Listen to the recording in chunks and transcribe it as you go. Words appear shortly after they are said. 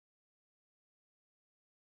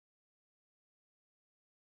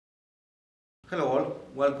Hello all,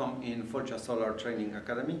 welcome in Failte Solar Training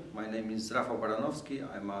Academy. My name is Rafal Baranowski,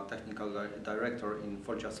 I'm a technical director in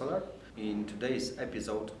Failte Solar. In today's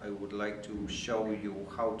episode I would like to show you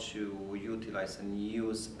how to utilize and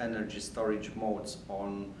use energy storage modes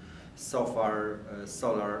on SOFAR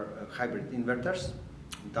Solar Hybrid Inverters.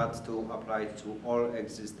 That's to apply to all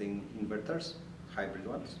existing inverters, hybrid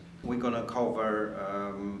ones. We're gonna cover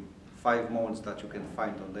 5 modes that you can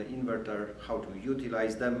find on the inverter, how to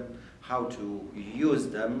utilize them, how to use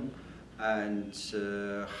them, and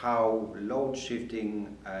how load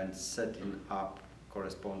shifting and setting up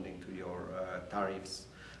corresponding to your tariffs,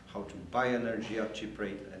 how to buy energy at cheap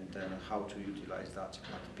rate, and then how to utilize that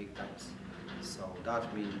at peak times. So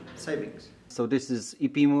that means savings. So this is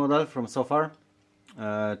EP model from SOFAR.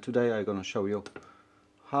 Today I'm going to show you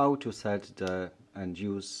how to set and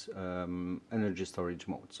use energy storage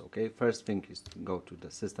modes. Okay, first thing is to go to the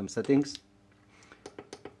system settings,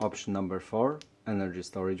 option number 4, energy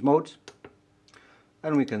storage mode,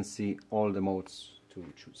 and we can see all the modes to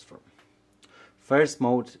choose from. First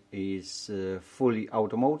mode is fully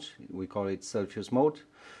auto mode. We call it self-use mode.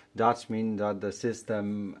 That means that the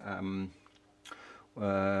system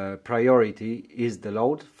priority is the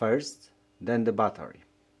load first, then the battery.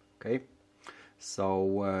 Okay,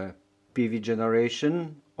 so PV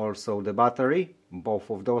generation, also the battery, both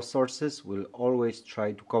of those sources will always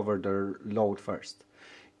try to cover their load first.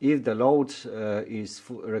 If the load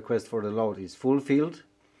request for the load is fulfilled,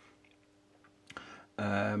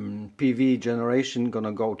 PV generation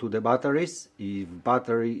gonna go to the batteries. If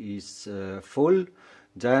battery is full,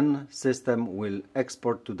 then system will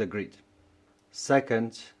export to the grid.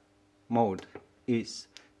 Second mode is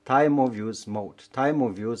time of use mode. Time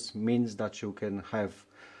of use means that you can have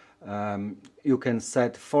you can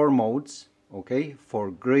set 4 modes, okay,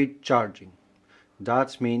 for grid charging.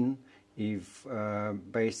 That means if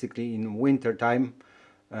basically in winter time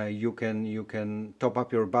you can top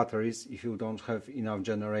up your batteries if you don't have enough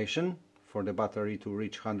generation for the battery to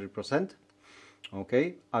reach 100%.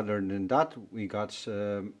 Okay, other than that we got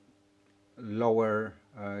lower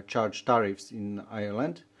charge tariffs in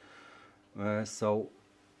Ireland, so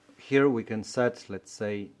here we can set, let's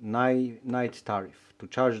say, night tariff to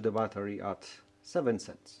charge the battery at 7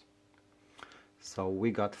 cents. So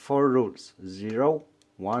we got 4 rules: 0,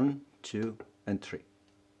 1, 2 and 3.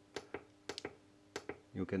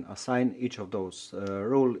 You can assign each of those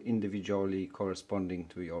rules individually corresponding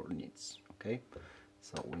to your needs. Okay,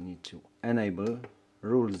 so we need to enable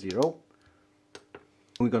rule 0.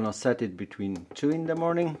 We're gonna set it between 2 in the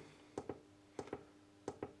morning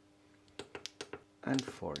and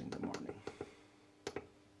 4 in the morning.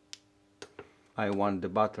 I want the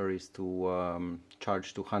batteries to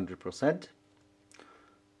charge to 100%.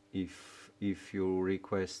 If you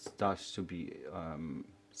request that to be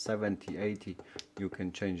 70, 80, you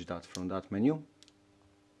can change that from that menu.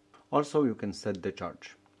 Also you can set the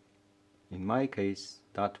charge. In my case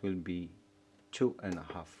that will be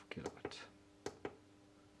 2.5 kilowatt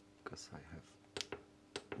because I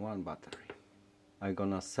have 1 battery. I'm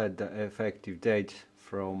gonna set the effective date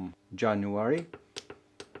from January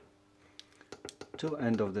to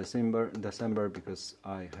end of December because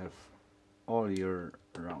I have all year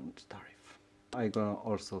round tariff. I'm gonna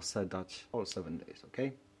also set that all 7 days.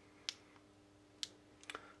 Okay,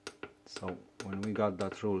 so when we got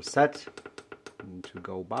that rule set, we need to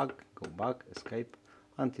go back, escape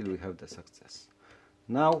until we have the success.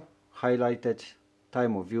 Now highlighted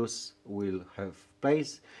time of use will have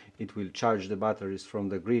place. It will charge the batteries from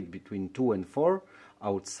the grid between 2 and 4.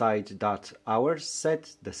 Outside that hours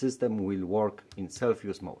set, the system will work in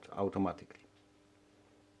self-use mode automatically.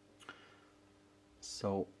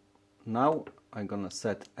 So now I'm gonna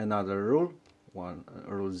set another rule.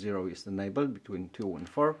 Rule 0 is enabled between 2 and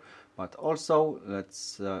 4, but also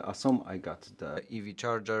let's assume I got the EV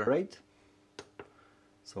charger rate.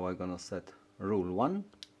 So I'm gonna set rule 1.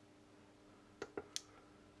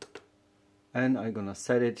 And I'm gonna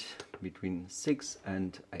set it between 6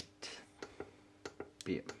 and 8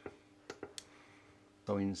 p.m.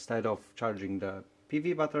 So instead of charging the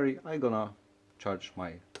PV battery, I'm gonna charge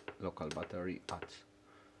my local battery at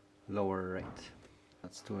lower rate.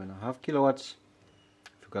 That's 2.5 kilowatts.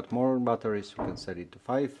 If you got more batteries, you can set it to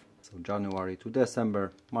 5. So January to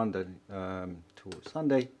December, Monday to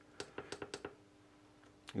Sunday.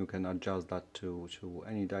 You can adjust that to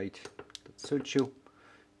any date that suits you.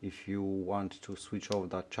 If you want to switch off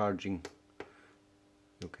that charging,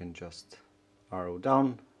 you can just arrow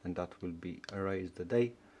down and that will be erase the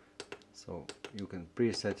day. So you can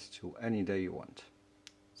preset to any day you want.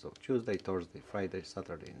 So Tuesday, Thursday, Friday,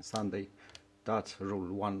 Saturday and Sunday that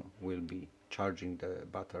rule 1 will be charging the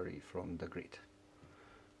battery from the grid.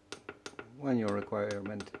 When your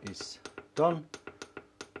requirement is done,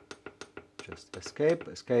 just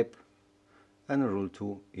escape, and rule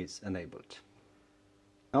 2 is enabled.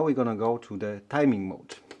 Now we're gonna go to the timing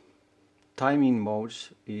mode. Timing mode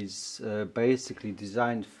is basically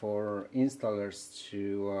designed for installers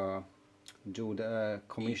to do the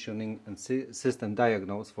commissioning and system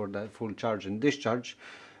diagnose for the full charge and discharge.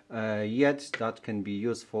 Yet that can be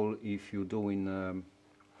useful if you're doing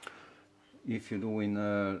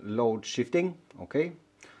load shifting. Okay,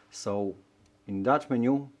 so in that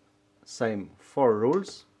menu, same 4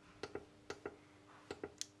 rules.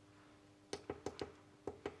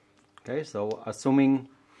 Okay, so assuming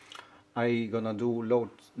I gonna do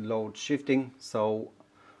load shifting, so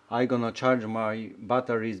I gonna charge my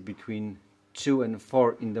batteries between 2 and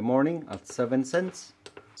 4 in the morning at 7 cents.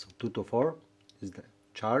 So 2 to 4 is the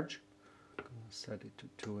charge. I'm gonna set it to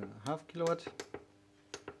 2.5 kilowatt.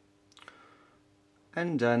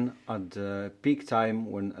 And then at the peak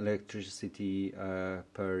time, when electricity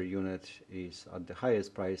per unit is at the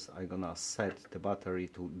highest price, I'm gonna set the battery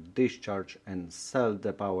to discharge and sell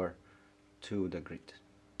the power to the grid.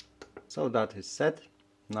 So that is set.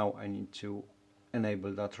 Now I need to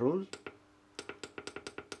enable that rule.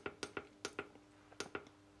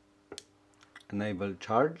 Enable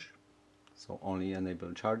charge, so only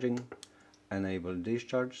enable charging. Enable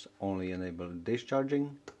discharge, only enable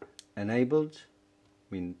discharging. Enabled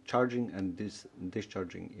means charging, and this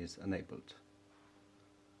discharging is enabled.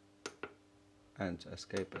 And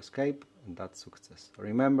escape, and that's success.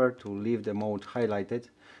 Remember to leave the mode highlighted,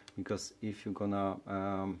 because if you're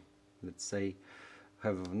gonna let's say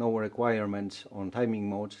have no requirement on timing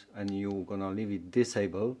mode and you're gonna leave it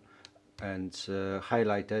disabled and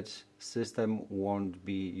highlighted, system won't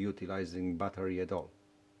be utilizing battery at all.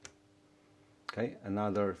 Okay,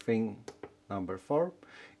 another thing, number 4,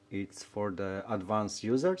 it's for the advanced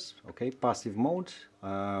users. Okay, passive mode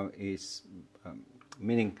is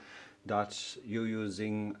meaning that you're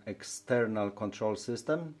using external control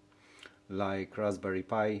system like Raspberry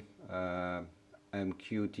Pi,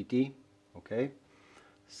 MQTT. Okay,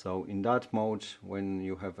 so in that mode, when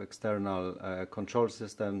you have external control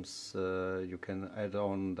systems, you can add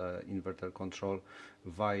on the inverter control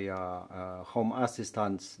via home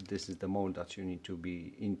assistant. This is the mode that you need to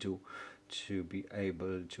be into to be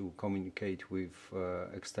able to communicate with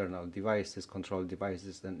external devices, control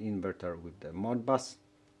devices, and inverter with the Modbus.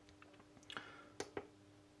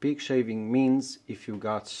 Peak shaving means if you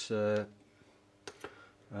got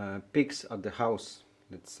peaks at the house,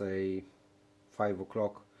 let's say 5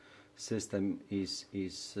 o'clock, system is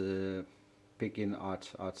picking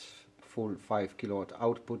at full 5 kilowatt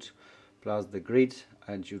output plus the grid,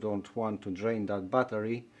 and you don't want to drain that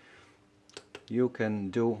battery, you can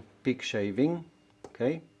do peak shaving.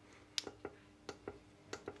 Okay,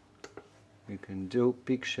 you can do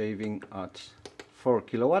peak shaving at 4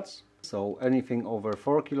 kilowatts. So anything over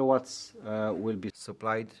 4 kilowatts will be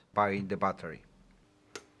supplied by the battery.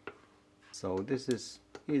 So this is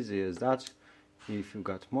easy as that. If you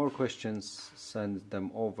got more questions, send them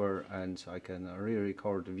over and I can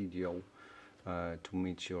re-record the video to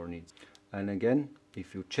meet your needs. And again,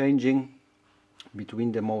 if you're changing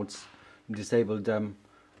between the modes, disable them.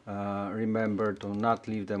 Remember to not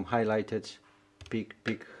leave them highlighted. Pick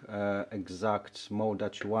exact mode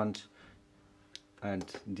that you want and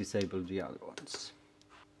disable the other ones.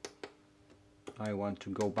 I want to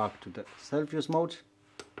go back to the self-use mode.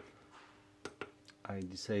 I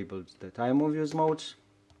disabled the time of use mode.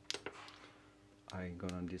 I'm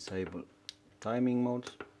gonna disable timing mode,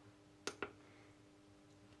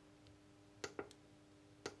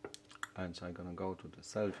 and I'm gonna go to the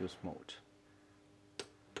self-use mode.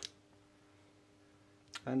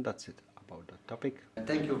 And that's it about that topic.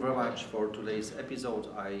 Thank you very much for today's episode.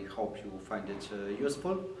 I hope you find it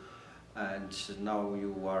useful, and now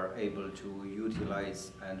you are able to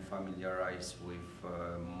utilize and familiarize with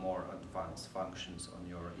more advanced functions on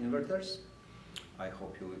your inverters. I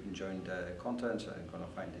hope you enjoyed the content and gonna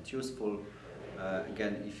find it useful.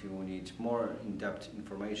 Again, if you need more in-depth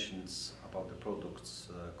information about the products,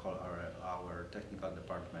 call our technical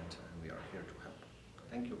department and we are here to help.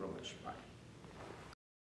 Thank you very much. Bye.